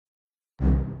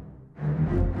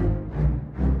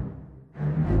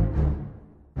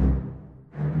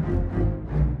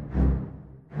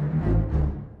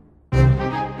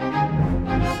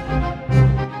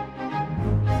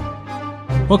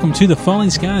Welcome to the Falling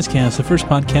Skies Cast, the first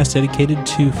podcast dedicated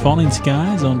to falling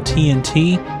skies on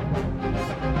TNT.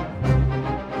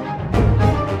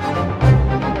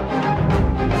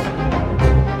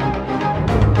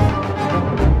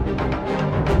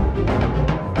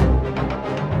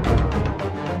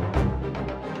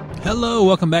 Hello,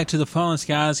 welcome back to the Falling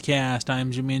Skies Cast. I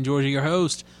am Jimmy and Georgia, your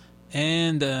host,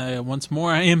 and once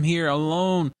more I am here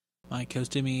alone. My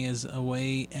co-host Jimmy is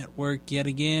away at work yet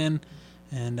again.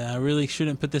 And I really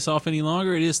shouldn't put this off any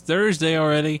longer. It is Thursday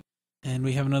already, and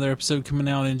we have another episode coming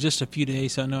out in just a few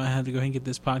days, so I know I have to go ahead and get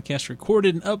this podcast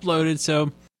recorded and uploaded,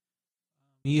 so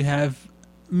you have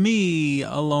me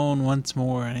alone once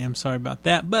more, and I am sorry about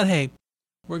that, but hey,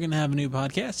 we're going to have a new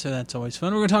podcast, so that's always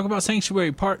fun. We're going to talk about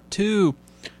Sanctuary Part 2,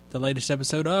 the latest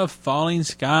episode of Falling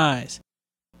Skies,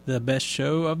 the best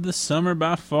show of the summer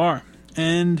by far,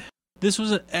 and this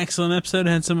was an excellent episode.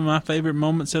 It had some of my favorite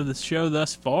moments of the show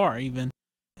thus far, even.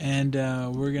 And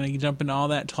we're going to jump into all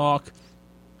that talk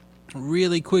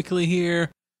really quickly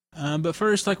here. But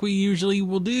first, like we usually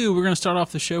will do, we're going to start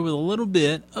off the show with a little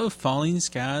bit of Falling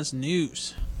Skies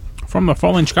news. From the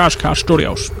Falling Skies Cast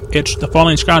Studios, it's the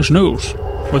Falling Skies News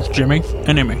with Jimmy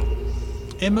and Emmy.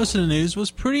 And most of the news was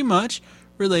pretty much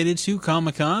related to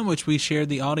Comic-Con, which we shared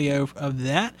the audio of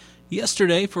that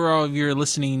yesterday for all of your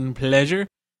listening pleasure.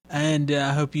 And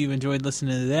I hope you enjoyed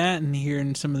listening to that and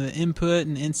hearing some of the input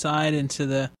and insight into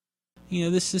the,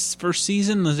 this is first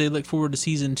season as they look forward to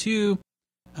season 2,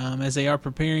 as they are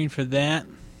preparing for that.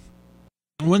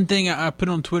 One thing I put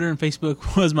on Twitter and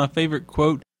Facebook was my favorite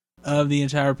quote of the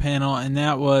entire panel, and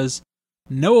that was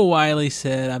Noah Wyle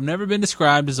said, "I've never been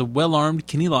described as a well-armed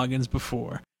Kenny Loggins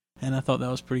before." And I thought that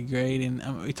was pretty great.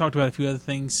 And we talked about a few other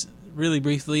things really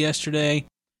briefly yesterday.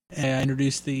 I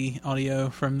introduced the audio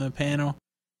from the panel.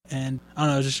 And I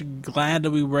don't know, just glad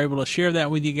that we were able to share that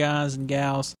with you guys and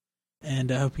gals. And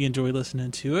I hope you enjoy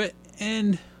listening to it.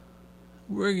 And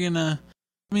we're going to,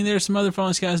 there's some other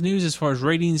Falling Skies news as far as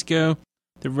ratings go.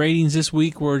 The ratings this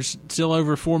week were still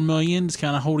over 4 million. It's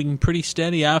kind of holding pretty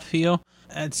steady, I feel.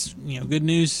 That's, good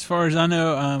news as far as I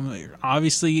know.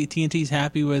 Obviously, TNT's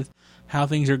happy with how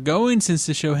things are going since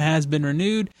the show has been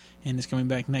renewed. And it's coming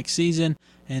back next season.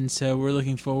 And so we're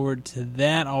looking forward to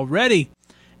that already.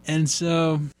 And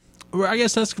so, I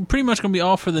guess that's pretty much going to be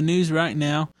all for the news right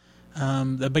now.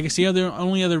 The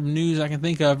only other news I can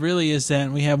think of really is that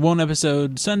we have one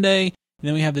episode Sunday, and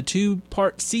then we have the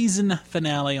 2-part season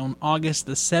finale on August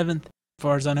the 7th. As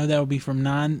far as I know, that will be from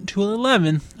 9 to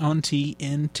 11 on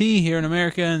TNT here in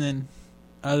America, and then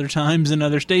other times in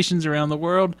other stations around the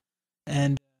world.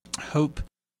 And I hope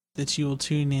that you will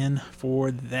tune in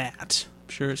for that. I'm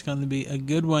sure it's going to be a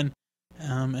good one.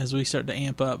 As we start to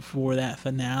amp up for that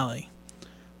finale.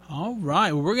 All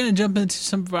right, well, we're going to jump into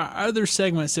some of our other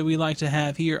segments that we like to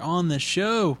have here on the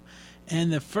show.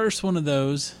 And the first one of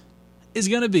those is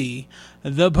going to be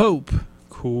the Pope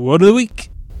Quote of the Week.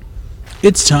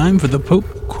 It's time for the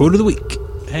Pope Quote of the Week.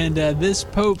 And this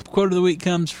Pope Quote of the Week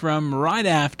comes from right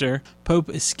after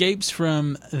Pope escapes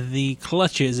from the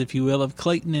clutches, if you will, of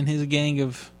Clayton and his gang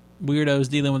of weirdos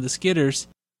dealing with the Skitters.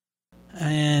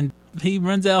 And he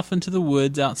runs off into the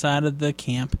woods outside of the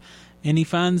camp, and he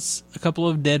finds a couple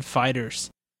of dead fighters.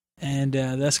 And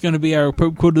that's going to be our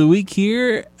Pope Quote of the Week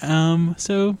here.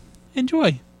 So,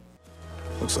 enjoy.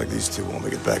 Looks like these two won't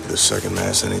make it back to the second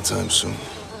mass anytime soon.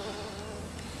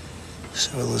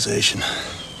 Civilization.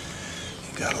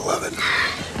 You gotta love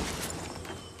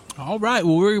it. All right,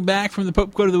 well, we're back from the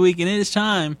Pope Quote of the Week, and it is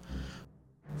time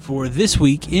for This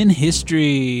Week in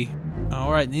History. All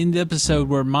right, in the episode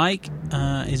where Mike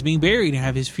is being buried and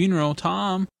have his funeral,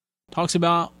 Tom talks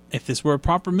about if this were a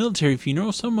proper military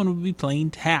funeral, someone would be playing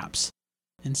taps,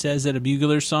 and says that a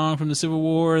bugler song from the Civil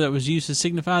War that was used to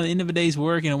signify the end of a day's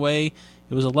work, in a way,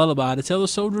 it was a lullaby to tell the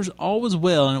soldiers all was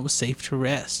well and it was safe to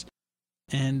rest.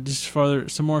 And just for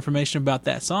some more information about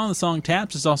that song, the song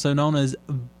Taps is also known as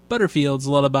Butterfield's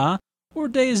Lullaby, or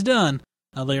Day is Done,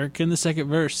 a lyric in the second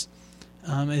verse.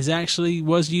 It actually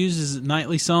was used as a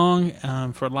nightly song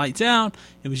for Lights Out.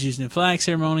 It was used in flag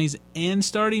ceremonies, and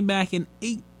starting back in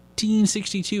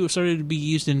 1862, it started to be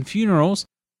used in funerals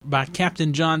by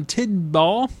Captain John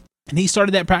Tidball, and he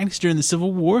started that practice during the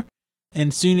Civil War,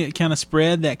 and soon it kind of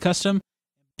spread, that custom,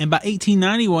 and by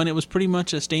 1891, it was pretty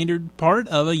much a standard part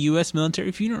of a U.S.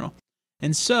 military funeral.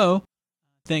 And so,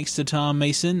 thanks to Tom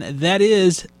Mason, that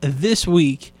is This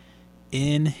Week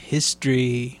in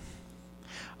History.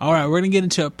 All right, we're going to get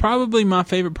into probably my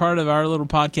favorite part of our little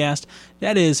podcast.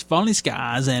 That is Falling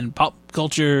Skies and Pop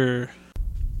Culture.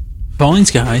 Falling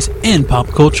Skies and Pop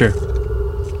Culture.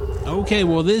 Okay,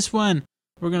 well, this one,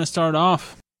 we're going to start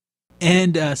off.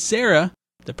 And Sarah,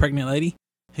 the pregnant lady,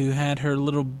 who had her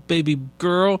little baby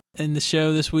girl in the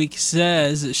show this week,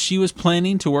 says that she was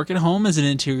planning to work at home as an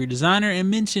interior designer and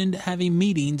mentioned having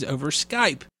meetings over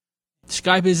Skype.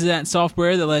 Skype is that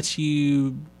software that lets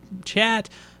you chat,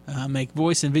 make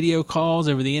voice and video calls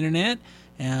over the internet.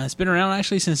 It's been around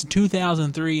actually since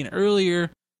 2003, and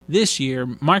earlier this year,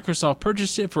 Microsoft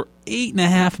purchased it for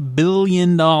 $8.5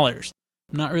 billion. I'm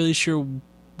not really sure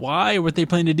why or what they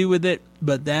plan to do with it,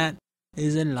 but that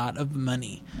is a lot of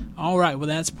money. All right, well,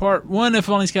 that's part one of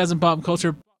Falling Skies and Pop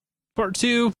Culture. Part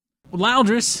two,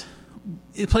 Loudris,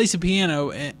 it plays the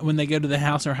piano when they go to the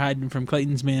house or hiding from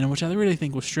Clayton's men, which I really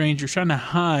think was strange. You're trying to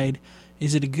hide.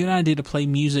 Is it a good idea to play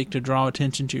music to draw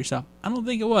attention to yourself? I don't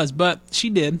think it was, but she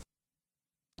did.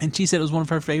 And she said it was one of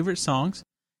her favorite songs.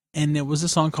 And it was a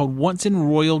song called Once in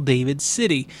Royal David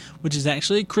City, which is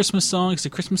actually a Christmas song. It's a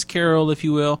Christmas carol, if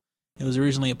you will. It was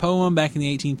originally a poem back in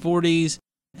the 1840s,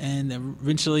 and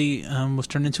eventually was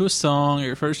turned into a song. It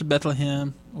refers to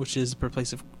Bethlehem, which is the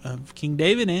birthplace of King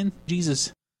David and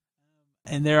Jesus.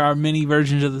 And there are many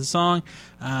versions of the song.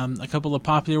 A couple of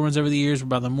popular ones over the years were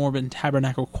by the Mormon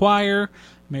Tabernacle Choir,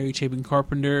 Mary Chapin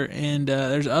Carpenter, and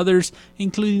there's others,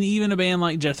 including even a band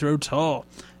like Jethro Tull.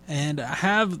 And I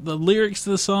have the lyrics to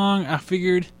the song. I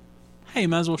figured, hey,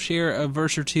 might as well share a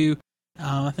verse or two.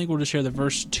 I think we'll just share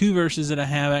the two verses that I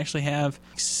have. I actually have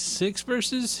 6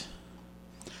 verses.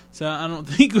 So I don't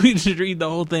think we should read the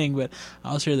whole thing, but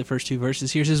I'll share the first 2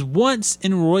 verses here. It says, Once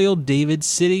in Royal David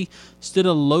City stood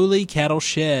a lowly cattle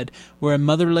shed, where a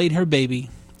mother laid her baby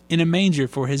in a manger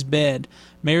for his bed.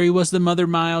 Mary was the mother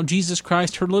mild, Jesus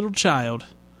Christ her little child.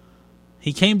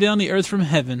 He came down the earth from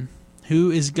heaven,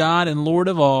 who is God and Lord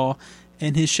of all,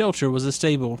 and his shelter was a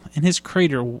stable, and his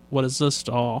cradle was a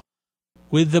stall.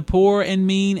 With the poor and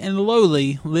mean and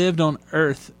lowly lived on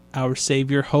earth our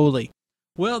Savior holy.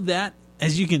 Well, that,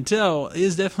 as you can tell,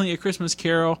 is definitely a Christmas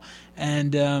carol,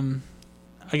 and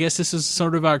I guess this is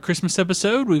sort of our Christmas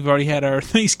episode. We've already had our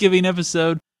Thanksgiving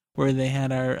episode, where they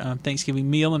had our Thanksgiving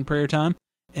meal and prayer time,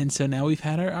 and so now we've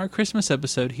had our Christmas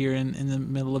episode here in the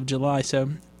middle of July. So,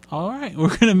 all right, we're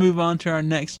going to move on to our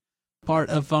next part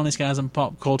of Falling Skies and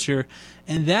Pop Culture,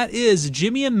 and that is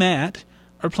Jimmy and Matt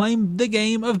are playing the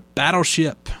game of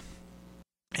Battleship.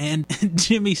 And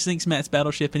Jimmy sinks Matt's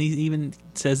battleship, and he even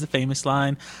says the famous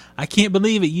line, "I can't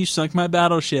believe it, you sunk my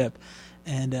battleship."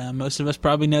 And most of us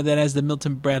probably know that as the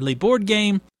Milton Bradley board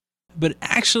game, but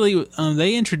actually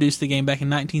they introduced the game back in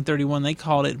 1931. They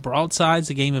called it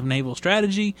Broadsides, a game of naval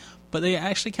strategy, but they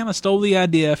actually kind of stole the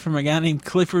idea from a guy named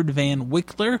Clifford Van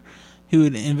Wickler, who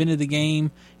had invented the game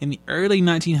in the early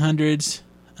 1900s.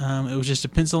 It was just a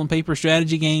pencil and paper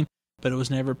strategy game, but it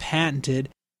was never patented.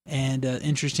 And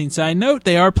interesting side note,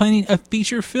 they are planning a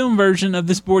feature film version of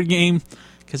this board game,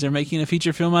 because they're making a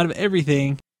feature film out of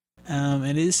everything. And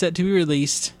it is set to be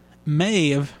released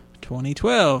May of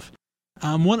 2012.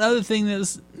 One other thing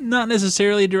that's not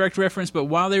necessarily a direct reference, but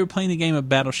while they were playing the game of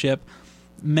Battleship,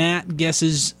 Matt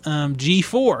guesses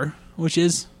G4, which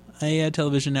is a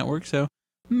television network, so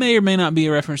may or may not be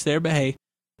a reference there, but hey,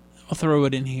 I'll throw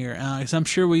it in here, because I'm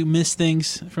sure we miss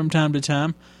things from time to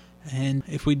time, and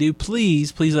if we do,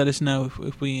 please let us know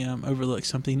if we overlook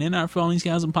something in our Falling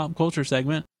Skies and Pop Culture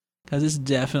segment, because it's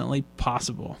definitely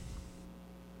possible.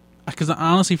 Because I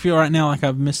honestly feel right now like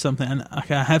I've missed something.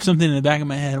 Like I have something in the back of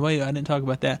my head. Wait, I didn't talk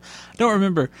about that. I don't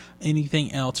remember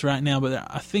anything else right now, but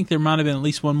I think there might have been at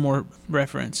least one more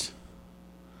reference.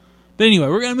 But anyway,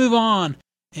 we're going to move on.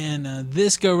 And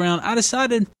this go round, I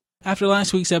decided after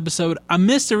last week's episode, I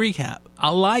missed a recap. I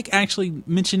like actually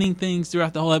mentioning things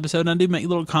throughout the whole episode, and I do make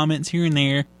little comments here and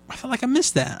there. I felt like I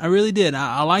missed that. I really did.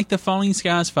 I like the Falling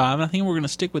Skies 5, and I think we're going to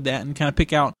stick with that and kind of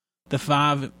pick out the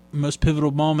 5 most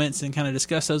pivotal moments and kind of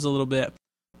discuss those a little bit.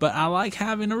 But I like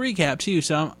having a recap too,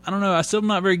 so I don't know, I'm still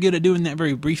not very good at doing that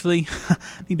very briefly. I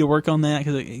need to work on that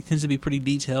because it tends to be pretty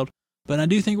detailed. But I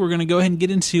do think we're going to go ahead and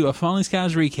get into a Falling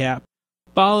Skies recap,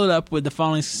 followed up with the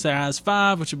Falling Skies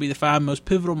 5, which will be the 5 most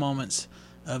pivotal moments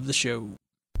of the show.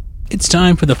 It's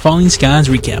time for the Falling Skies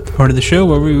recap, part of the show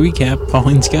where we recap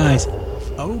Falling Skies.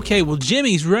 Okay, well,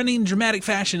 Jimmy's running in dramatic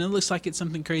fashion. It looks like it's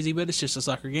something crazy, but it's just a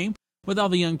soccer game with all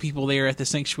the young people there at the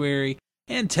sanctuary.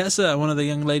 And Tessa, one of the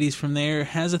young ladies from there,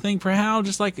 has a thing for Hal,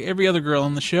 just like every other girl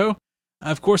on the show.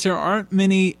 Of course, there aren't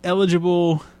many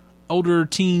eligible older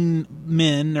teen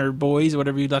men, or boys,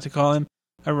 whatever you'd like to call them,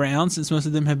 around, since most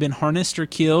of them have been harnessed or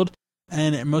killed,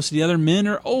 and most of the other men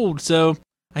are old. So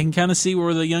I can kind of see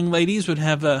where the young ladies would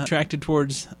have attracted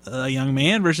towards a young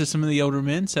man versus some of the older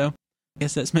men. So I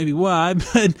guess that's maybe why,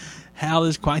 but Hal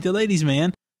is quite the ladies'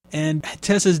 man. And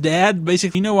Tessa's dad,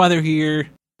 basically, you know why they're here.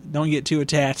 Don't get too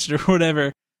attached or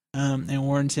whatever. and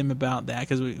warns him about that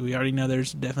because we already know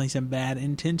there's definitely some bad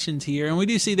intentions here. And we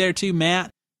do see there too, Matt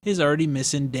is already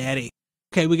missing Daddy.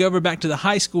 Okay, we go over back to the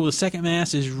high school. The second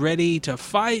mass is ready to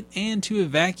fight and to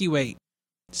evacuate.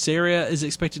 Sarah is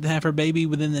expected to have her baby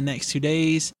within the next 2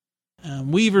 days.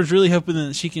 Weaver's really hoping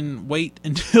that she can wait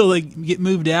until they get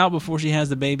moved out before she has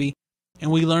the baby.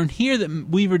 And we learn here that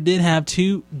Weaver did have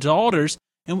 2 daughters.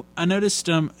 And I noticed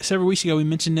several weeks ago we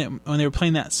mentioned it when they were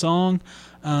playing that song.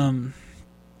 I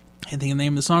can't think of the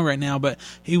name of the song right now, but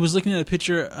he was looking at a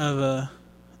picture of a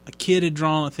kid had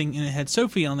drawn a thing and it had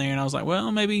Sophie on there, and I was like, well,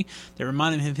 maybe they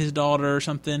reminded him of his daughter or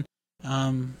something.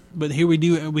 But here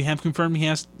we have confirmed he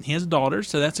has a daughter,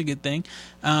 so that's a good thing.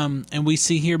 And we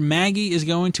see here Maggie is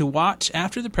going to watch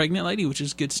after the pregnant lady, which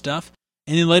is good stuff.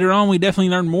 And then later on, we definitely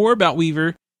learn more about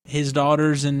Weaver, his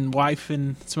daughters and wife,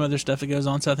 and some other stuff that goes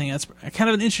on. So I think that's kind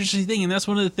of an interesting thing, and that's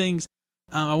one of the things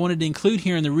I wanted to include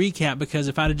here in the recap, because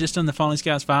if I'd have just done the Falling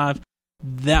Skies 5,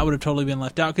 that would have totally been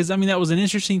left out. Because, that was an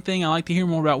interesting thing. I like to hear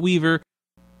more about Weaver,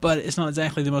 but it's not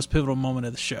exactly the most pivotal moment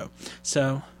of the show.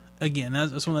 So, again,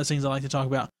 that's one of those things I like to talk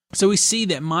about. So we see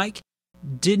that Mike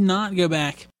did not go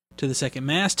back to the second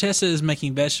mass. Tessa is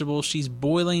making vegetables. She's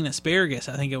boiling asparagus,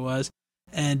 I think it was.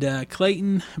 And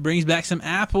Clayton brings back some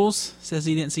apples, says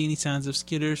he didn't see any signs of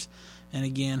skitters. And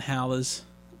again, Hal is,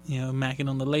 macking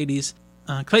on the ladies.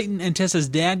 Clayton and Tessa's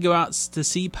dad go out to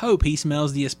see Pope. He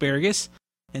smells the asparagus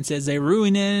and says they're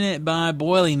ruining it by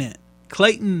boiling it.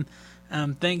 Clayton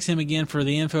thanks him again for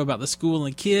the info about the school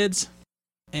and the kids.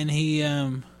 And he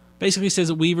basically says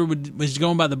that Weaver was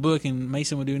going by the book and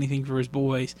Mason would do anything for his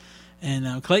boys.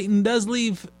 And Clayton does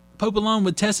leave Pope alone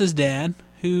with Tessa's dad,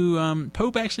 who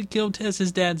Pope actually killed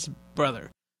Tessa's dad's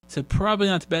brother. So probably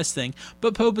not the best thing.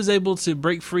 But Pope is able to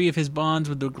break free of his bonds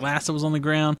with the glass that was on the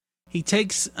ground. He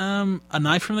takes a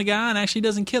knife from the guy and actually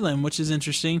doesn't kill him, which is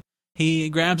interesting. He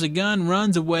grabs a gun,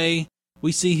 runs away.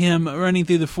 We see him running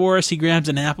through the forest. He grabs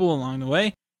an apple along the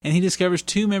way, and he discovers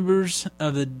 2 members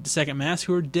of the second mass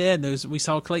who are dead. We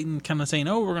saw Clayton kind of saying,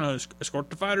 "Oh, we're going to escort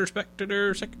the fighter,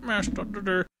 spectator, second mass,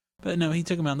 but no, he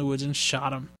took him out in the woods and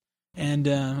shot him. And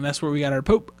that's where we got our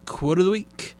Pope quote of the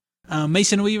week.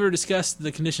 Mason and Weaver discussed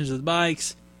the conditions of the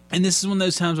bikes, and this is one of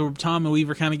those times where Tom and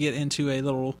Weaver kind of get into a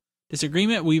little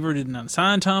disagreement. Weaver did not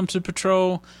assign Tom to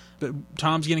patrol, but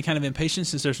Tom's getting kind of impatient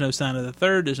since there's no sign of the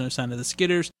third, there's no sign of the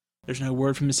skitters, there's no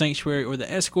word from the sanctuary or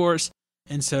the escorts,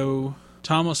 and so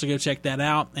Tom wants to go check that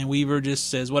out, and Weaver just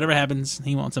says whatever happens,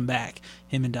 he wants them back,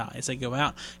 him and Di, as they go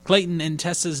out. Clayton and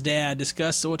Tessa's dad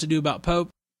discuss what to do about Pope,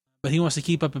 but he wants to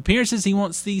keep up appearances. He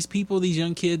wants these people, these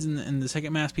young kids and the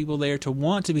second mass people there to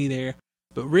want to be there,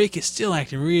 but Rick is still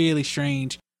acting really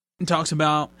strange and talks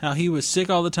about how he was sick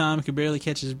all the time, could barely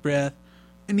catch his breath,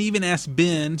 and even asked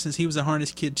Ben, since he was a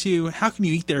harness kid too, how can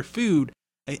you eat their food?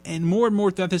 And more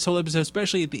throughout this whole episode,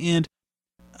 especially at the end,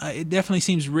 it definitely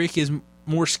seems Rick is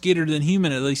more skittered than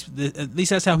human. At least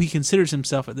that's how he considers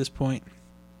himself at this point.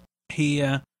 He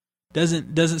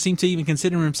doesn't seem to even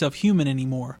consider himself human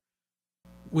anymore,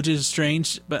 which is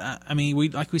strange. But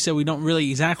like we said, we don't really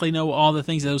exactly know all the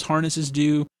things that those harnesses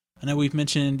do. I know we've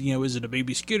mentioned, is it a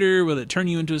baby skitter? Will it turn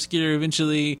you into a skitter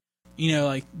eventually?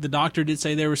 Like the doctor did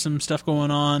say there was some stuff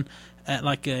going on at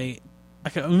we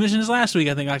mentioned this last week,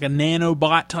 I think, like a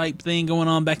nanobot type thing going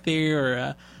on back there,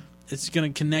 or it's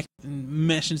going to connect and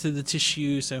mesh into the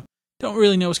tissue. So don't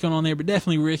really know what's going on there, but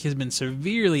definitely Rick has been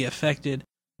severely affected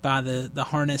by the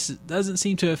harness. It doesn't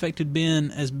seem to have affected Ben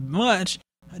as much.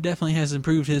 It definitely has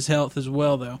improved his health as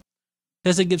well, though.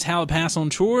 Tessa gives Hal a pass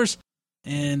on chores,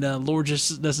 and Laura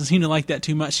just doesn't seem to like that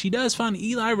too much. She does find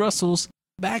Eli Russell's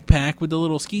backpack with the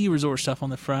little ski resort stuff on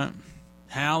the front.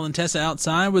 Hal and Tessa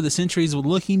outside where the sentries were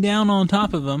looking down on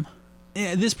top of them.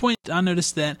 At this point, I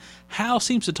noticed that Hal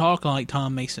seems to talk like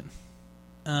Tom Mason,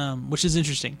 which is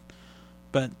interesting.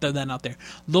 But throw that out there.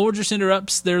 Laura just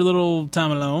interrupts their little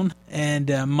time alone,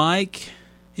 and Mike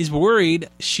is worried.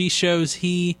 She shows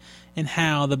he and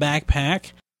Hal the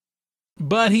backpack,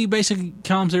 but he basically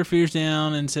calms their fears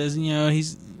down and says,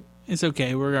 it's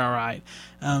okay, we're all right.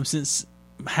 Since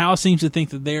Hal seems to think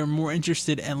that they're more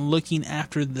interested in looking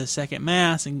after the second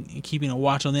mass and keeping a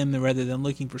watch on them rather than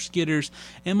looking for skitters.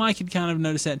 And Mike had kind of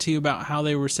noticed that too, about how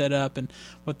they were set up and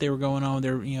what they were going on.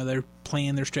 Their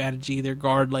plan, their strategy, their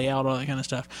guard layout, all that kind of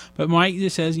stuff. But Mike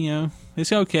just says,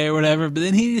 it's okay or whatever. But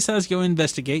then he decides to go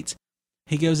investigate.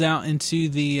 He goes out into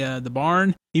the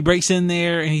barn. He breaks in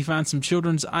there and he finds some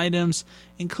children's items,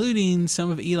 including some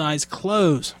of Eli's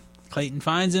clothes. Clayton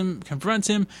finds him, confronts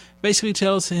him, basically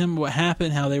tells him what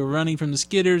happened, how they were running from the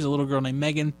skitters. A little girl named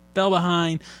Megan fell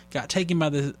behind, got taken by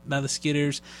the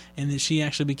skitters, and then she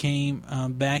actually came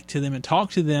back to them and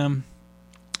talked to them.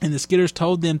 And the Skitters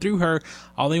told them through her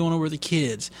all they wanted were the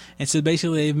kids. And so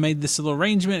basically they've made this little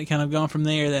arrangement. It kind of gone from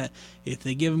there that if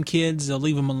they give them kids, they'll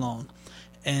leave them alone.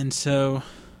 And so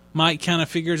Mike kind of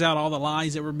figures out all the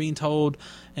lies that were being told.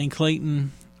 And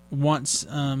Clayton wants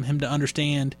him to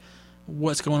understand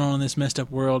what's going on in this messed up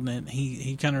world. And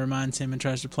he kind of reminds him and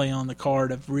tries to play on the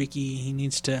card of Ricky. He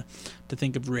needs to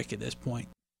think of Rick at this point.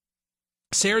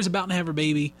 Sarah's about to have her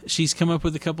baby. She's come up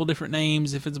with a couple different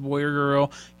names, if it's a boy or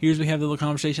girl. Here's we have the little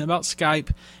conversation about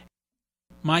Skype.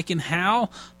 Mike and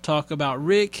Hal talk about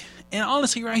Rick. And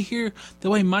honestly, right here, the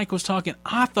way Mike was talking,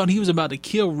 I thought he was about to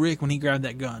kill Rick when he grabbed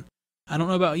that gun. I don't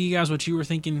know about you guys, what you were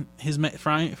thinking his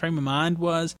frame of mind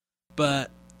was,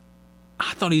 but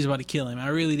I thought he was about to kill him. I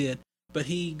really did. But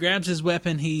he grabs his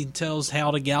weapon. He tells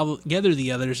Hal to gather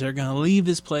the others. They're going to leave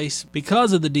this place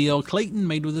because of the deal Clayton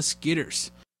made with the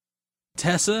Skitters.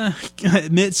 Tessa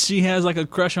admits she has like a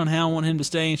crush on Hal, want him to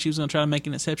stay, and she was going to try to make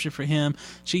an exception for him.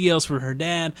 She yells for her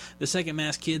dad. The second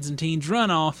masked kids and teens run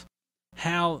off.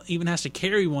 Hal even has to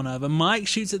carry one of them. Mike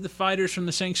shoots at the fighters from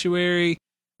the sanctuary.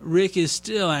 Rick is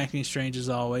still acting strange as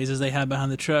always as they hide behind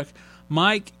the truck.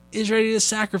 Mike is ready to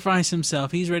sacrifice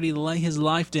himself. He's ready to lay his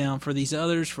life down for these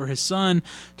others, for his son,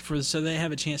 so they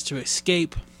have a chance to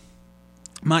escape.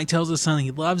 Mike tells his son he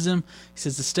loves him. He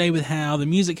says to stay with Hal. The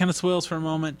music kind of swells for a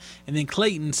moment, and then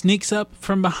Clayton sneaks up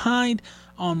from behind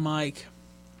on Mike.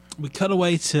 We cut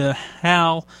away to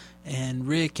Hal and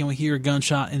Rick, and we hear a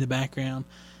gunshot in the background,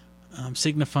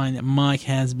 signifying that Mike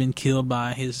has been killed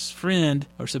by his friend,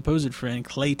 or supposed friend,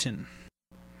 Clayton.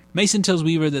 Mason tells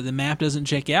Weaver that the map doesn't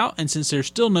check out, and since there's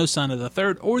still no sign of the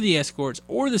third, or the escorts,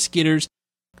 or the Skitters,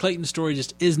 Clayton's story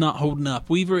just is not holding up.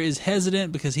 Weaver is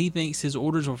hesitant because he thinks his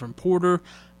orders were from Porter.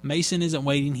 Mason isn't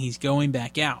waiting. He's going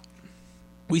back out.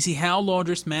 We see Hal,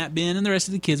 Laundress, Matt, Ben, and the rest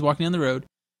of the kids walking down the road,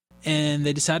 and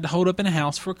they decide to hold up in a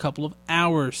house for a couple of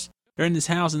hours. They're in this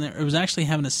house, and it was actually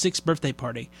having a 6th birthday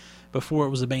party before it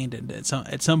was abandoned.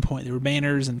 At some point, there were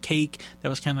banners and cake that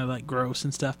was kind of like gross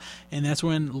and stuff. And that's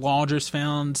when Laundress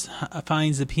finds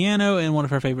the piano and one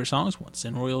of her favorite songs, Once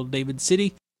in Royal David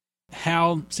City.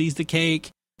 Hal sees the cake.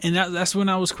 And that's when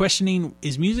I was questioning,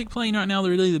 is music playing right now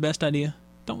really the best idea?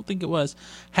 Don't think it was.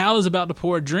 Hal is about to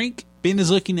pour a drink. Ben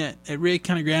is looking at Rick,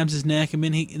 kind of grabs his neck, and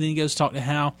then he goes to talk to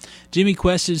Hal. Jimmy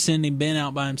questions sending Ben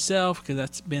out by himself, because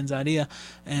that's Ben's idea.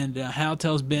 And Hal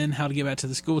tells Ben how to get back to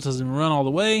the school, tells him to run all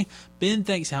the way. Ben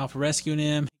thanks Hal for rescuing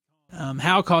him.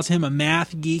 Hal calls him a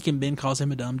math geek, and Ben calls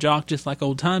him a dumb jock, just like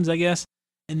old times, I guess.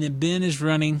 And then Ben is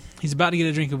running. He's about to get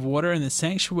a drink of water, and the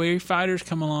sanctuary fighters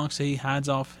come along, so he hides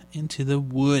off into the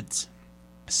woods.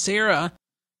 Sarah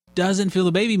doesn't feel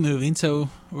the baby moving, so,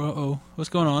 what's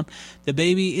going on? The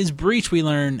baby is breech, we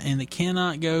learn, and it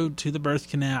cannot go to the birth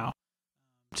canal.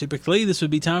 Typically, this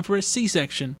would be time for a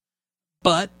C-section,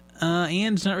 but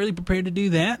Anne's not really prepared to do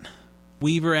that.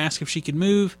 Weaver asks if she could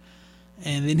move,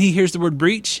 and then he hears the word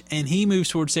breech, and he moves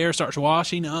towards Sarah, starts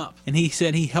washing up. And he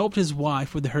said he helped his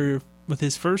wife with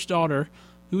his first daughter,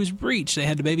 who was breech. They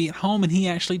had the baby at home, and he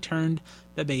actually turned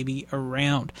the baby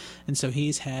around. And so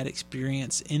he's had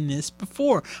experience in this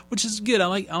before, which is good. I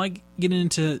like getting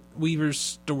into Weaver's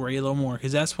story a little more,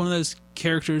 because that's one of those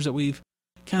characters that we've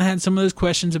kind of had some of those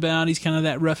questions about. He's kind of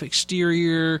that rough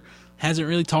exterior, hasn't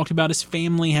really talked about his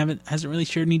family, hasn't really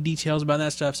shared any details about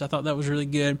that stuff, so I thought that was really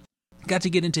good. Got to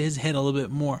get into his head a little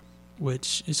bit more,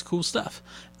 which is cool stuff.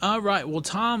 All right, well,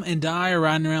 Tom and Di are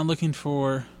riding around looking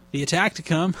for the attack to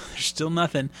come. There's still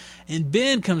nothing. And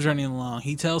Ben comes running along.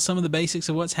 He tells some of the basics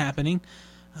of what's happening.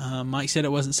 Mike said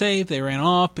it wasn't safe. They ran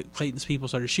off. Clayton's people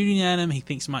started shooting at him. He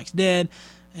thinks Mike's dead.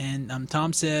 And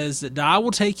Tom says that Di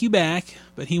will take you back,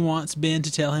 but he wants Ben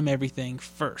to tell him everything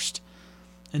first.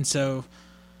 And so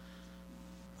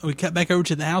we cut back over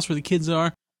to the house where the kids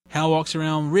are. Hal walks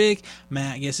around Rick.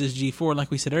 Matt guesses G4,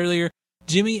 like we said earlier.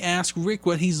 Jimmy asks Rick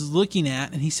what he's looking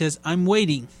at, and he says, "I'm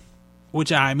waiting."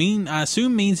 Which I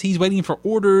assume means he's waiting for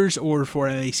orders, or for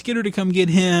a Skitter to come get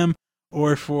him,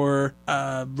 or for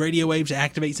radio waves to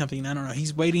activate something. I don't know.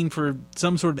 He's waiting for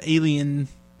some sort of alien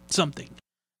something.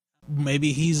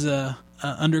 Maybe he's a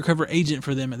undercover agent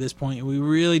for them at this point. We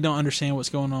really don't understand what's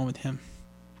going on with him.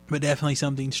 But definitely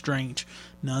something strange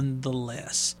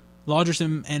nonetheless. Laundress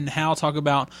and Hal talk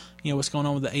about what's going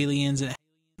on with the aliens,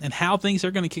 and Hal thinks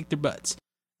they're going to kick their butts.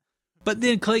 But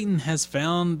then Clayton has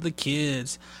found the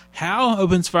kids. Hal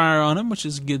opens fire on him, which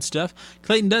is good stuff.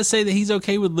 Clayton does say that he's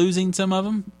okay with losing some of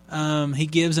them. He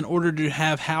gives an order to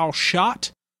have Hal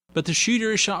shot, but the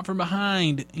shooter is shot from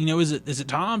behind. Is it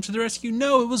Tom to the rescue?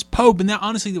 No, it was Pope. And that,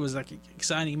 honestly, that was like an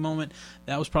exciting moment.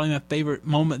 That was probably my favorite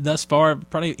moment thus far,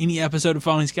 probably any episode of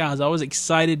Falling Skies. I was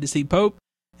excited to see Pope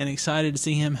and excited to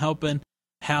see him helping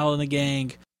Hal and the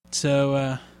gang.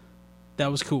 So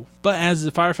that was cool. But as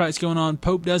the firefight's going on,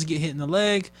 Pope does get hit in the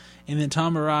leg, and then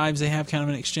Tom arrives. They have kind of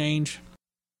an exchange.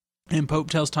 And Pope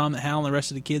tells Tom that Hal and the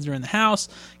rest of the kids are in the house,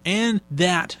 and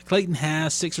that Clayton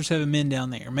has 6 or 7 men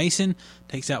down there. Mason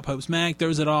takes out Pope's mag,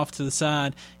 throws it off to the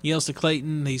side, yells to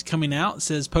Clayton he's coming out,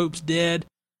 says Pope's dead.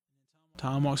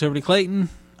 Tom walks over to Clayton,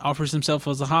 offers himself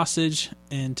as a hostage,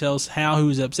 and tells Hal,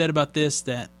 who's upset about this,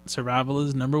 that survival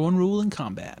is #1 rule in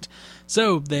combat.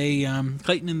 So they,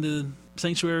 Clayton and the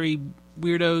sanctuary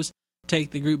weirdos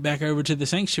take the group back over to the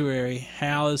sanctuary.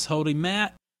 Hal is holding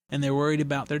Matt, and they're worried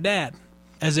about their dad.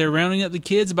 As they're rounding up the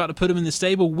kids, about to put them in the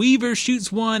stable, Weaver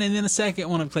shoots one and then a second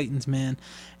one of Clayton's men.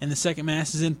 And the second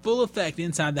mass is in full effect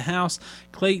inside the house.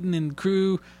 Clayton and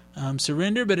crew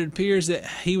surrender, but it appears that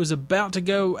he was about to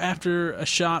go after a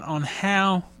shot on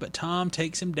Hal, but Tom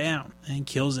takes him down and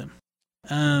kills him.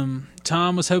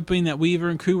 Tom was hoping that Weaver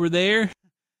and crew were there.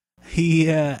 He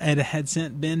had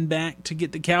sent Ben back to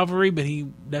get the cavalry, but he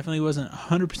definitely wasn't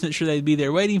 100% sure they'd be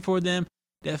there waiting for them.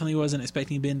 Definitely wasn't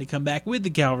expecting Ben to come back with the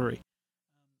cavalry.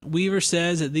 Weaver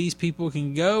says that these people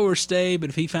can go or stay,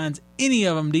 but if he finds any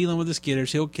of them dealing with the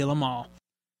Skidders, he'll kill them all.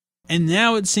 And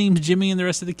now it seems Jimmy and the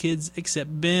rest of the kids,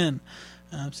 except Ben,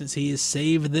 since he has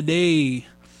saved the day.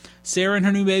 Sarah and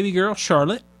her new baby girl,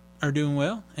 Charlotte, are doing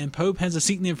well, and Pope has a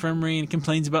seat in the infirmary and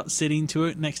complains about sitting to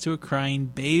it next to a crying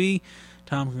baby.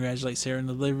 Tom congratulates Sarah on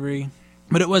the delivery.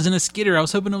 But it wasn't a Skidder. I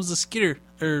was hoping it was a Skidder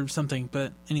or something,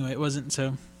 but anyway, it wasn't,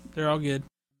 so they're all good.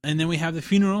 And then we have the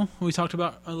funeral we talked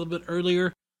about a little bit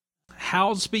earlier.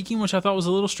 Hal speaking, which I thought was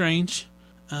a little strange.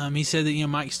 He said that,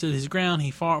 Mike stood his ground,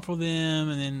 he fought for them,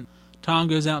 and then Tom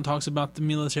goes out and talks about the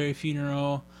military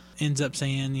funeral, ends up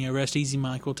saying, rest easy,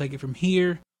 Mike, we'll take it from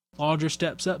here. Audra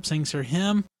steps up, sings her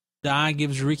hymn. Di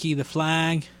gives Ricky the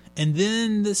flag, and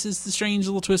then this is the strange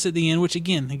little twist at the end, which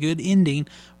again, a good ending,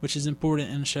 which is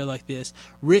important in a show like this.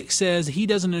 Rick says he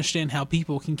doesn't understand how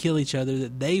people can kill each other,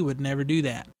 that they would never do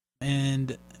that.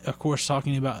 And of course,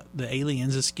 talking about the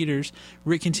aliens, the Skidders,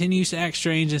 Rick continues to act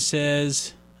strange and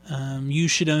says, you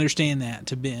should understand that,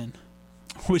 to Ben,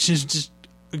 which is just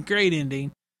a great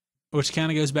ending, which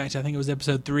kind of goes back to, I think it was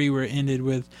episode 3, where it ended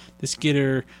with the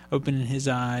Skidder opening his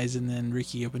eyes and then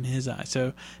Ricky opening his eyes.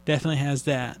 So definitely has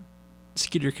that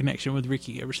Skidder connection with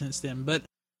Ricky ever since then. But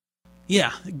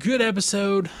yeah, good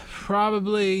episode,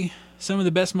 probably some of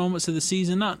the best moments of the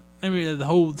season, not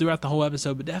throughout the whole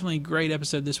episode, but definitely a great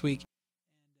episode this week.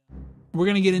 We're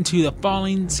going to get into the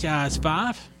Falling Skies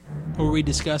 5, where we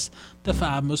discuss the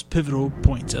 5 most pivotal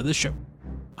points of the show.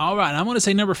 All right, I'm going to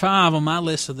say number 5 on my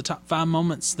list of the top 5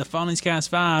 moments. The Falling Skies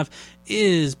 5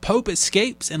 is Pope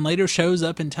escapes and later shows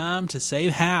up in time to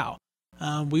save Hal.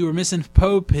 We were missing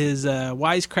Pope, his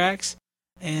wisecracks,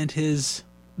 and his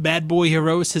bad boy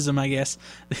heroicism, I guess,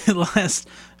 the last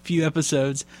few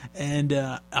episodes. And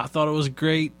I thought it was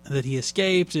great that he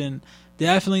escaped, and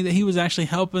definitely that he was actually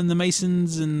helping the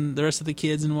Masons and the rest of the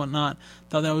kids and whatnot.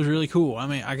 Thought that was really cool. I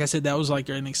mean, like I said, that was like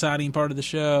an exciting part of the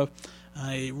show.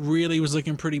 It really was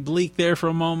looking pretty bleak there for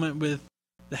a moment with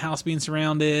the house being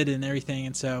surrounded and everything.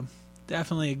 And so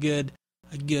definitely a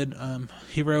good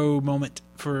hero moment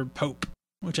for Pope,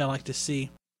 which I like to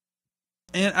see.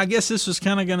 And I guess this was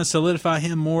kind of going to solidify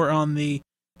him more on the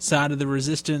side of the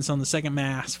resistance on the second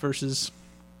mass versus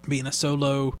being a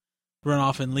solo run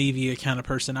off and leave you kind of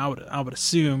person. I would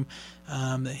assume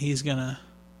that he's going to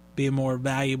be a more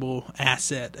valuable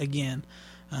asset again,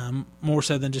 more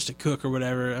so than just a cook or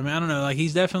whatever. I mean, I don't know. Like,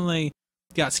 he's definitely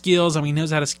got skills. I mean, he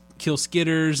knows how to kill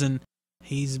Skidders, and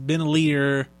he's been a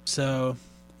leader. So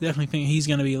definitely think he's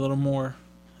going to be a little more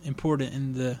important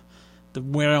in the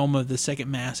realm of the second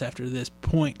mass after this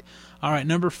point. All right,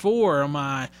 number 4 on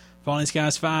my Falling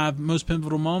Skies 5 most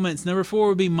pivotal moments. Number 4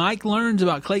 would be Mike learns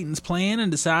about Clayton's plan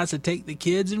and decides to take the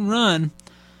kids and run,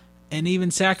 and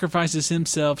even sacrifices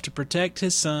himself to protect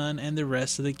his son and the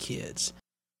rest of the kids.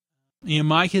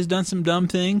 Mike has done some dumb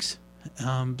things,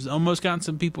 almost gotten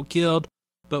some people killed,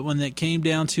 but when it came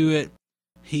down to it,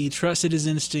 he trusted his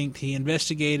instinct, he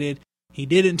investigated, he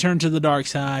didn't turn to the dark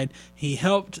side, he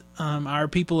helped our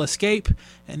people escape,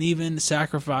 and even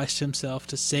sacrificed himself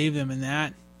to save them, and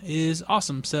that is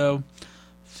awesome. So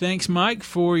thanks, Mike,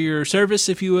 for your service,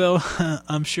 if you will.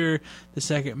 I'm sure the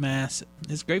second mass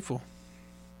is grateful.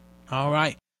 All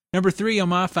right, number 3 on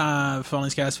my Falling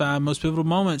Skies 5 most pivotal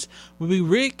moments would be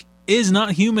Rick is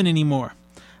not human anymore.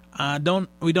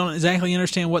 We don't exactly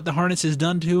understand what the harness has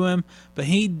done to him, but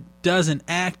he doesn't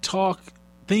act, talk,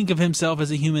 think of himself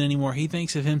as a human anymore. He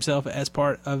thinks of himself as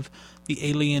part of the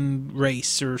alien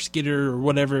race or Skidder or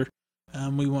whatever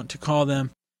we want to call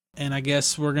them. And I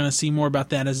guess we're going to see more about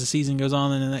that as the season goes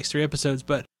on in the next 3 episodes.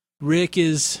 But Rick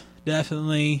is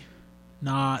definitely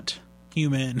not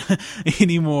human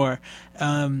anymore.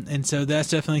 And so that's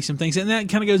definitely some things. And that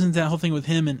kind of goes into that whole thing with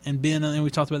him and Ben, and we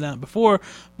talked about that before.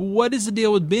 What is the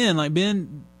deal with Ben? Like,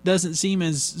 Ben doesn't seem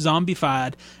as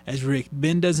zombified as Rick.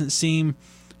 Ben doesn't seem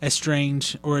as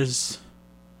strange or as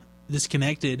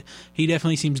disconnected. He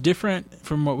definitely seems different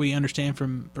from what we understand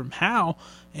from Hal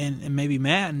and maybe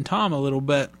Matt and Tom a little,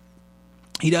 but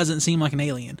he doesn't seem like an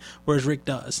alien, whereas Rick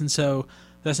does. And so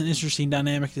that's an interesting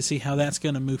dynamic to see how that's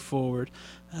going to move forward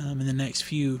in the next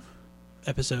few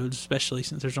episodes, especially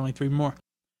since there's only 3 more.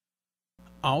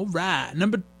 All right,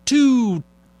 number 2.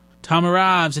 Tom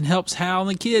arrives and helps Hal and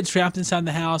the kids trapped inside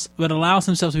the house, but allows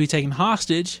himself to be taken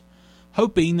hostage,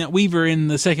 hoping that Weaver and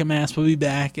the second mask will be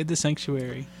back at the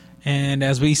sanctuary. And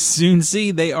as we soon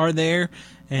see, they are there.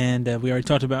 And we already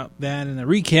talked about that in the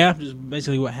recap, just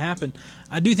basically what happened.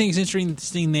 I do think it's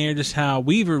interesting there just how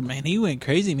Weaver, man, he went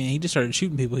crazy, man. He just started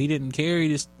shooting people. He didn't care. He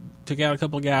just took out a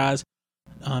couple of guys.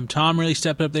 Tom really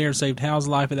stepped up there and saved Hal's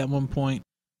life at that one point,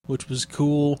 which was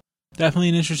cool. Definitely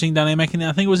an interesting dynamic. And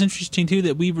I think it was interesting, too,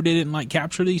 that Weaver didn't, like,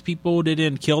 capture these people,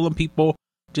 didn't kill them people.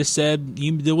 Just said,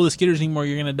 you deal with the Skidders anymore,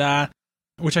 you're going to die.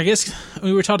 Which I guess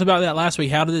we were talking about that last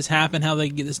week. How did this happen? How did they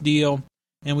get this deal?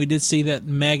 And we did see that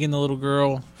Megan, the little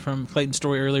girl from Clayton's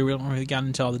story earlier, we don't really got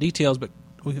into all the details, but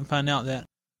we can find out that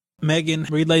Megan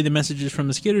relayed the messages from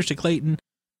the Skidders to Clayton,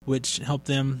 which helped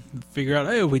them figure out,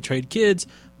 oh, if we trade kids,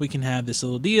 we can have this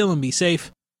little deal and be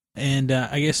safe. And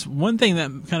I guess one thing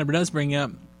that kind of does bring up,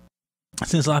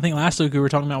 since I think last week we were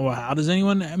talking about, well, how does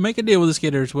anyone make a deal with the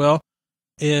Skidders? Well,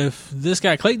 if this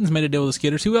guy Clayton's made a deal with the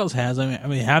Skidders, who else has? I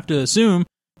mean, you have to assume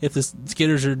if the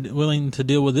Skidders are willing to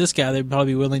deal with this guy, they'd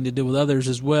probably be willing to deal with others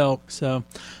as well. So,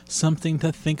 something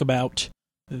to think about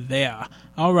there.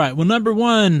 All right. Well, number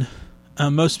 1,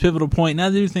 most pivotal point, and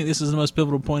I do think this is the most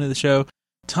pivotal point of the show.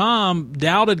 Tom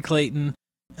doubted Clayton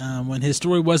when his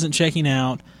story wasn't checking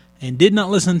out and did not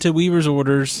listen to Weaver's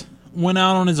orders, went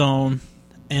out on his own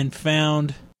and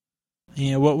found,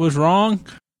 what was wrong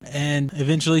and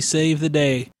eventually saved the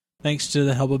day, thanks to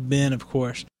the help of Ben, of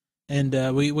course.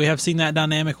 And we have seen that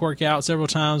dynamic work out several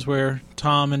times where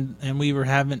Tom and Weaver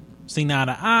haven't seen eye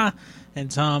to eye,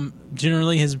 and Tom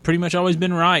generally has pretty much always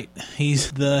been right.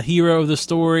 He's the hero of the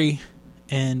story,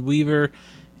 and Weaver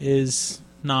is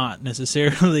not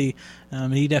necessarily.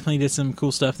 He definitely did some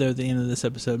cool stuff there at the end of this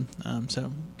episode.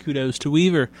 So kudos to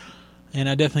Weaver, and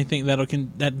I definitely think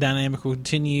that dynamic will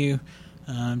continue.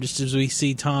 Just as we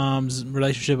see Tom's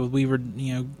relationship with Weaver,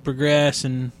 progress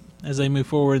and as they move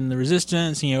forward in the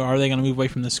resistance, are they going to move away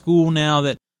from the school now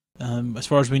that, as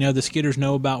far as we know, the Skidders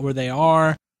know about where they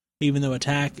are, even though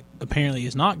attack apparently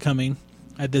is not coming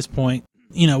at this point.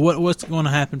 What's going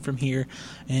to happen from here?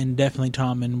 And definitely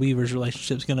Tom and Weaver's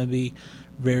relationship is going to be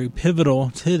very pivotal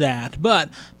to that. But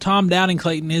Tom doubting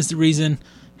Clayton is the reason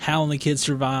Hal and the kids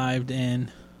survived,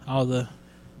 and all the,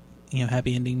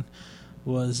 happy ending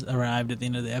was arrived at the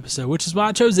end of the episode, which is why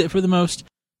I chose it for the most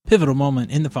pivotal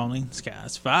moment in the Falling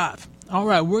Skies 5. All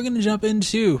right, we're going to jump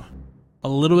into a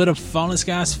little bit of Falling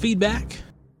Skies feedback.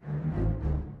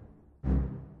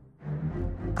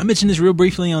 I mentioned this real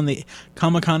briefly on the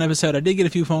Comic-Con episode. I did get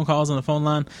a few phone calls on the phone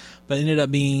line, but it ended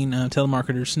up being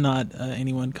telemarketers, not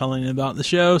anyone calling in about the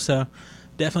show. So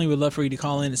definitely would love for you to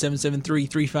call in at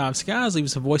 773-35-SKIES, leave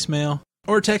us a voicemail,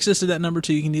 or text us to that number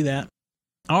too. You can do that.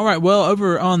 All right, well,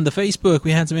 over on the Facebook,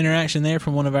 we had some interaction there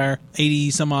from one of our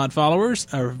 80-some-odd followers,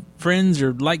 our friends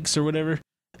or likes or whatever.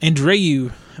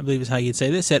 Andreu, I believe is how you'd say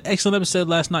this, said, excellent episode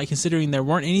last night considering there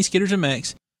weren't any Skidders or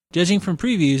mechs. Judging from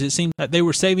previews, it seemed like they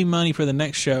were saving money for the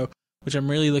next show, which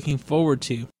I'm really looking forward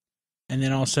to. And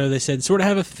then also they said, sort of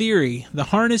have a theory. The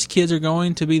Harness kids are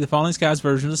going to be the Falling Skies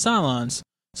version of the Cylons.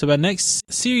 So by next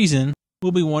season,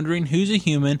 we'll be wondering who's a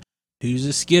human, who's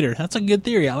a Skidder. That's a good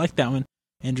theory. I like that one.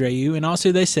 Andreu. And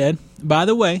also they said, by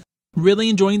the way, really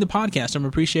enjoying the podcast. I'm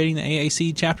appreciating the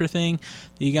AAC chapter thing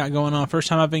that you got going on. First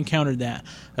time I've encountered that.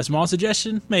 A small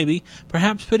suggestion, maybe.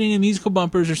 Perhaps putting in musical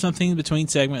bumpers or something between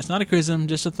segments. Not a criticism,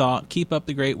 just a thought. Keep up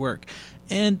the great work.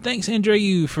 And thanks,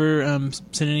 Andreu, for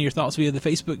sending in your thoughts via the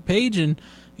Facebook page and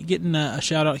getting a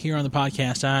shout out here on the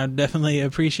podcast. I definitely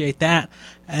appreciate that.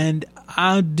 And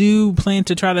I do plan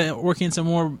to try to work in some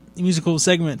more musical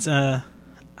segments. I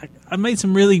made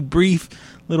some really brief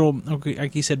little,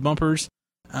 like you said, bumpers.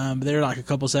 They're like a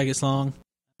couple seconds long.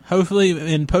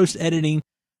 Hopefully in post-editing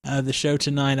of the show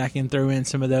tonight, I can throw in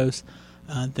some of those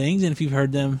things. And if you've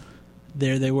heard them,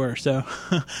 there they were. So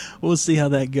we'll see how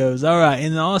that goes. All right.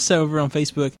 And also over on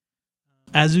Facebook,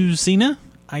 Azucena,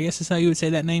 I guess is how you would say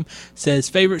that name, says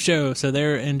favorite show. So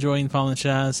they're enjoying Fallen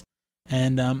Skies.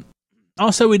 And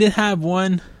also we did have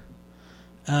one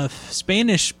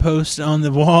Spanish post on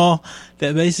the wall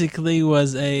that basically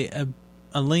was a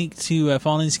a link to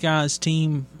Falling Skies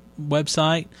team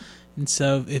website. And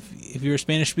so if you're a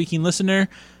Spanish-speaking listener,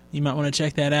 you might want to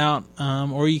check that out.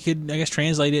 Or you could, I guess,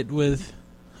 translate it with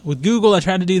Google. I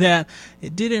tried to do that.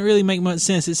 It didn't really make much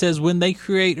sense. It says when they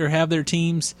create or have their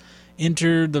teams,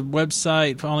 enter the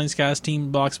website, Falling Skies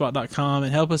Team, blogspot.com,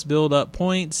 and help us build up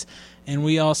points. And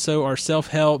we also are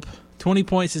self-help. 20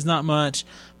 points is not much,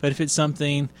 but if it's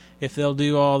something, if they'll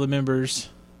do all the members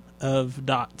of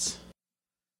dots.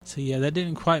 So yeah, that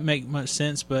didn't quite make much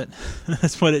sense, but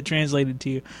that's what it translated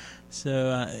to.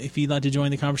 So if you'd like to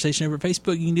join the conversation over at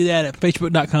Facebook, you can do that at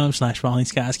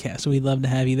facebook.com/FallingSkiesCast. We'd love to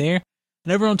have you there.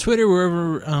 And over on Twitter, we're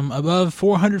over above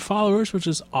 400 followers, which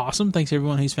is awesome. Thanks to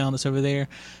everyone who's found us over there.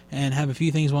 And have a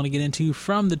few things I want to get into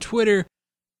from the Twitter.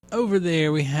 Over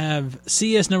there, we have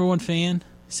CS number one fan.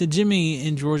 Said, Jimmy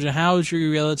in Georgia, how is your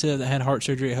relative that had heart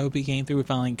surgery? I hope he came through with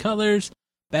flying colors.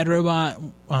 Bad Robot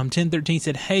 1013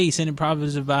 said, hey, sending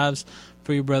positive vibes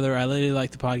for your brother. I really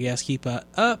like the podcast. Keep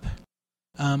up.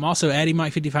 Also, Addy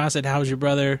Mike 55 said, how's your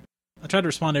brother? I tried to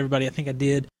respond to everybody. I think I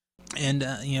did. And,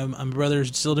 my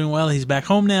brother's still doing well. He's back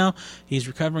home now. He's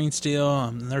recovering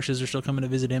still. Nurses are still coming to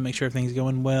visit him, make sure everything's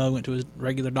going well. He went to his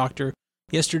regular doctor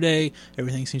yesterday.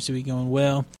 Everything seems to be going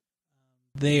well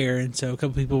there. And so a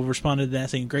couple people responded to that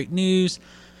saying, great news.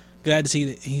 Glad to see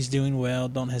that he's doing well.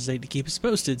 Don't hesitate to keep us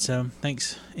posted. So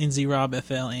thanks NZ Rob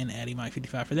FL and Addy Mike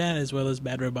 55 for that, as well as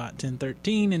Bad Robot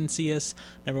 1013 and CS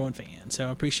number one fan. So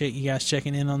I appreciate you guys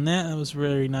checking in on that. That was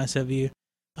really nice of you.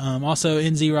 Also,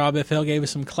 NZ Rob FL gave us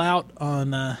some clout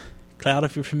on Cloud,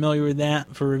 if you're familiar with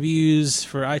that, for reviews,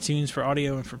 for iTunes, for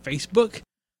audio, and for Facebook.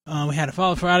 We had a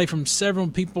Follow Friday from several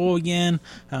people again.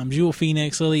 Jewel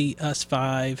Phoenix, Lily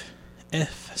Us5,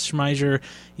 F. Schmeiser,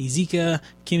 Ezeka,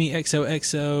 Kimmy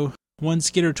XOXO, One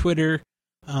Skitter Twitter,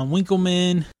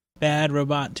 Winkleman, Bad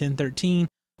Robot 1013,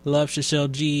 Love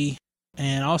Shachelle G,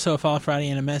 and also a Follow Friday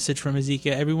and a message from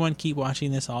Ezeka. Everyone keep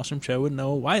watching this awesome show with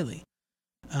Noah Wiley.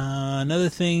 Another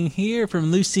thing here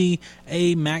from Lucy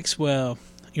A. Maxwell.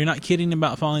 You're not kidding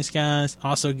about Falling Skies.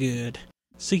 Also good.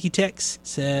 Suki Tex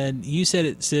said, you said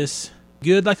it, sis.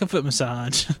 Good like a foot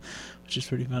massage. Which is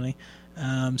pretty funny.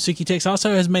 Suki Tex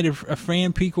also has made a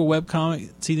Fran prequel webcomic.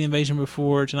 See the invasion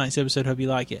before tonight's episode. Hope you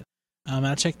like it.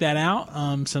 I'll check that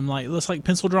out. Some looks like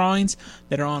pencil drawings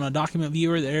that are on a document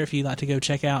viewer there. If you'd like to go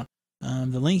check out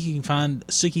the link, you can find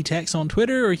Suki Tex on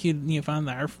Twitter, or you can find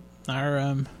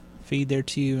our feed there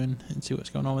too, and see what's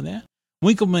going on with that.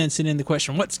 Winkleman sent in the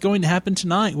question, what's going to happen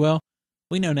tonight? Well,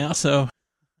 we know now, so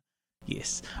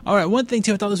yes. All right, one thing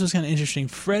too, I thought this was kind of interesting.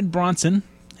 Fred Bronson,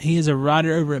 he is a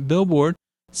writer over at Billboard,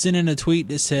 sent in a tweet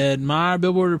that said, my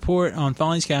Billboard report on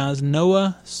Falling Skies,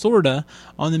 Noah Sorda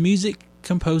on the music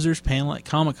composers panel at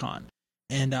Comic-Con.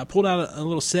 And I pulled out a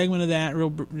little segment of that,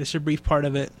 just a brief part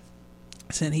of it.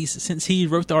 Since he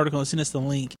wrote the article and sent us the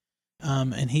link,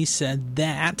 and he said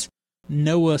that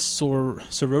Noah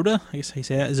Sorota, I guess he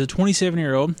said that, is a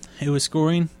 27-year-old who was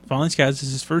scoring Falling Skies. This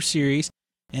is his first series.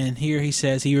 And here he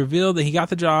says, he revealed that he got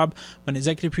the job when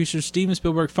executive producer Steven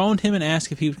Spielberg phoned him and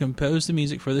asked if he would compose the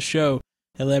music for the show.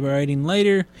 Elaborating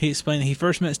later, he explained that he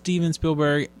first met Steven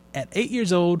Spielberg at 8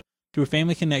 years old through a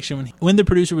family connection when the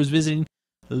producer was visiting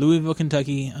Louisville,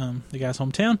 Kentucky, the guy's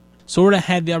hometown. Sorta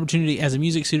had the opportunity as a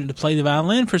music student to play the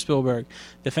violin for Spielberg.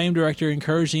 The famed director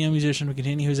encouraged the young musician to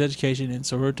continue his education, and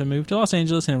Sorta moved to Los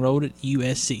Angeles and enrolled at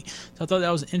USC. So I thought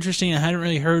that was interesting. I hadn't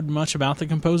really heard much about the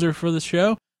composer for the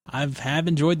show. I have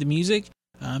enjoyed the music.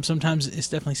 Sometimes it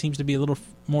definitely seems to be a little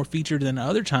more featured than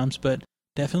other times, but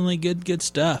definitely good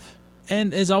stuff.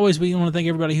 And as always, we want to thank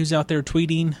everybody who's out there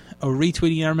tweeting or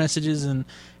retweeting our messages and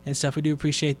stuff. We do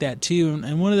appreciate that too.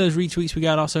 And one of those retweets we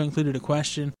got also included a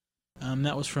question.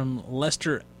 That was from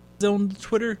Lester on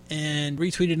Twitter, and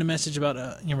retweeted a message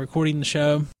about recording the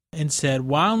show and said,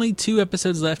 why only 2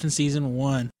 episodes left in season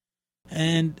 1?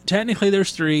 And technically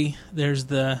there's 3. There's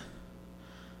the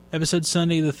episode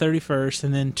Sunday the 31st,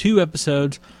 and then 2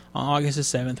 episodes on August the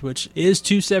 7th, which is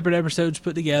 2 separate episodes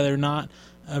put together, not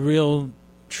a real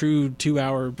true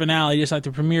 2-hour finale, just like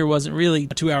the premiere wasn't really a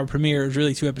 2-hour premiere. It was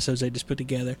really 2 episodes they just put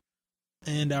together.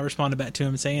 And I responded back to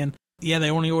him saying, yeah,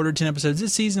 they only ordered 10 episodes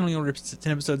this season, only ordered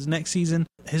 10 episodes next season.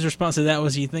 His response to that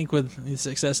was, you think with the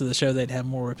success of the show, they'd have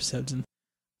more episodes. And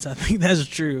so I think that's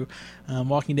true.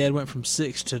 Walking Dead went from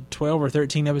 6 to 12 or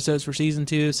 13 episodes for season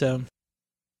 2, so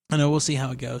I know we'll see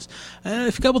how it goes.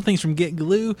 A couple things from Get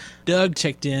Glue. Doug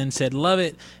checked in, said love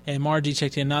it, and Margie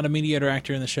checked in, not a mediocre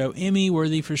actor in the show, Emmy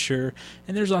worthy for sure.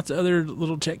 And there's lots of other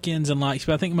little check-ins and likes,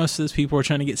 but I think most of those people are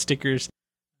trying to get stickers.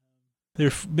 There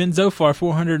have been so far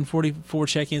 444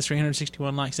 check-ins,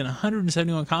 361 likes, and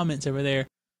 171 comments over there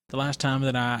the last time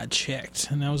that I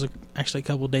checked, and that was actually a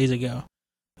couple days ago.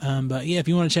 But yeah, if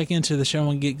you want to check into the show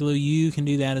on Get Glue, you can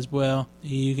do that as well.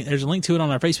 There's a link to it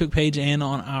on our Facebook page and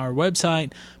on our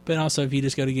website. But also, if you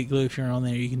just go to Get Glue, if you're on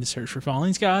there, you can just search for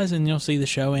Falling Skies, and you'll see the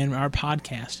show and our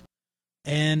podcast.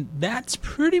 And that's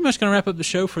pretty much going to wrap up the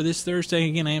show for this Thursday.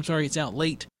 Again, I am sorry it's out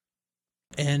late.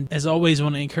 And as always, I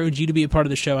want to encourage you to be a part of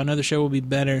the show. I know the show will be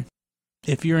better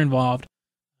if you're involved.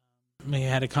 I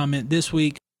had a comment this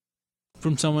week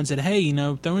from someone said, hey,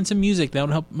 throw in some music. That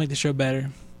would help make the show better.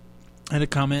 I had a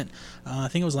comment, I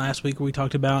think it was last week, where we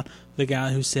talked about the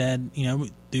guy who said,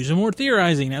 do some more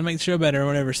theorizing. That'll make the show better or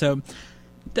whatever. So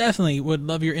definitely would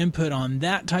love your input on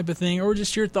that type of thing, or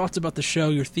just your thoughts about the show,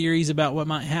 your theories about what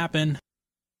might happen.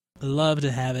 Love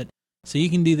to have it. So you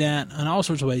can do that in all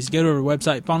sorts of ways. Go to our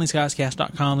website,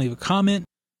 fallingskiescast.com, leave a comment,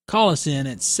 call us in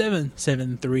at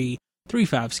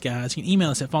 773-35-SKIES. You can email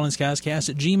us at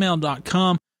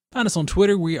fallingskiescast@gmail.com. Find us on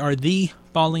Twitter. We are The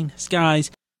Falling Skies.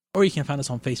 Or you can find us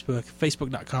on Facebook,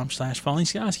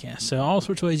 facebook.com/fallingskiescast. So all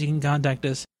sorts of ways you can contact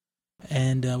us.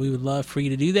 And we would love for you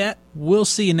to do that. We'll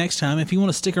see you next time. If you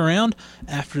want to stick around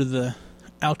after the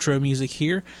outro music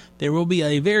here, there will be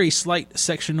a very slight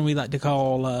section we like to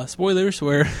call spoilers,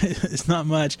 where it's not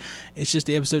much. It's just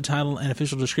the episode title and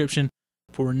official description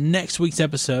for next week's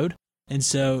episode. And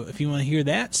so if you want to hear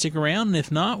that, stick around. And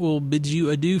if not, we'll bid you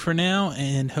adieu for now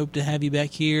and hope to have you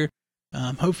back here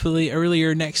hopefully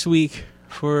earlier next week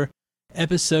for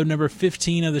episode number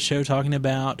 15 of the show, talking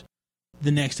about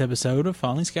the next episode of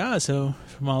Falling Skies. So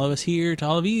from all of us here to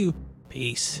all of you,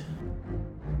 peace.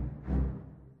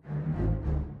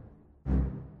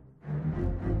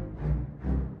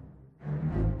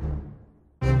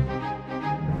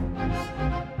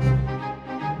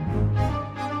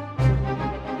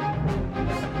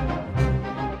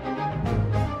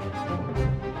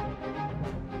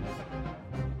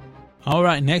 All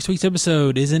right, next week's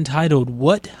episode is entitled,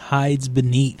 What Hides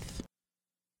Beneath?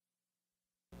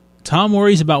 Tom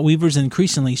worries about Weaver's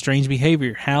increasingly strange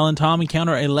behavior. Hal and Tom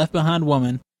encounter a left-behind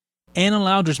woman. Anna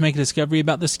Louders make a discovery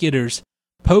about the Skidders.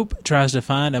 Pope tries to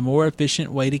find a more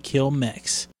efficient way to kill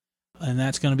mechs. And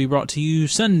that's going to be brought to you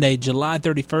Sunday, July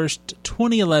 31st,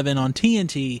 2011 on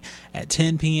TNT at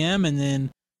 10 p.m. and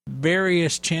then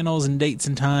various channels and dates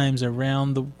and times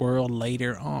around the world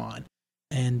later on.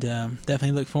 And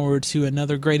definitely look forward to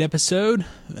another great episode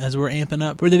as we're amping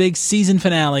up for the big season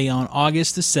finale on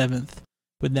August the 7th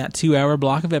with that 2-hour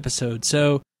block of episodes.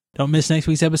 So don't miss next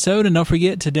week's episode, and don't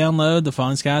forget to download the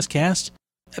Falling Skies Cast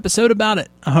episode about it.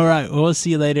 All right, we'll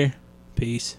see you later. Peace.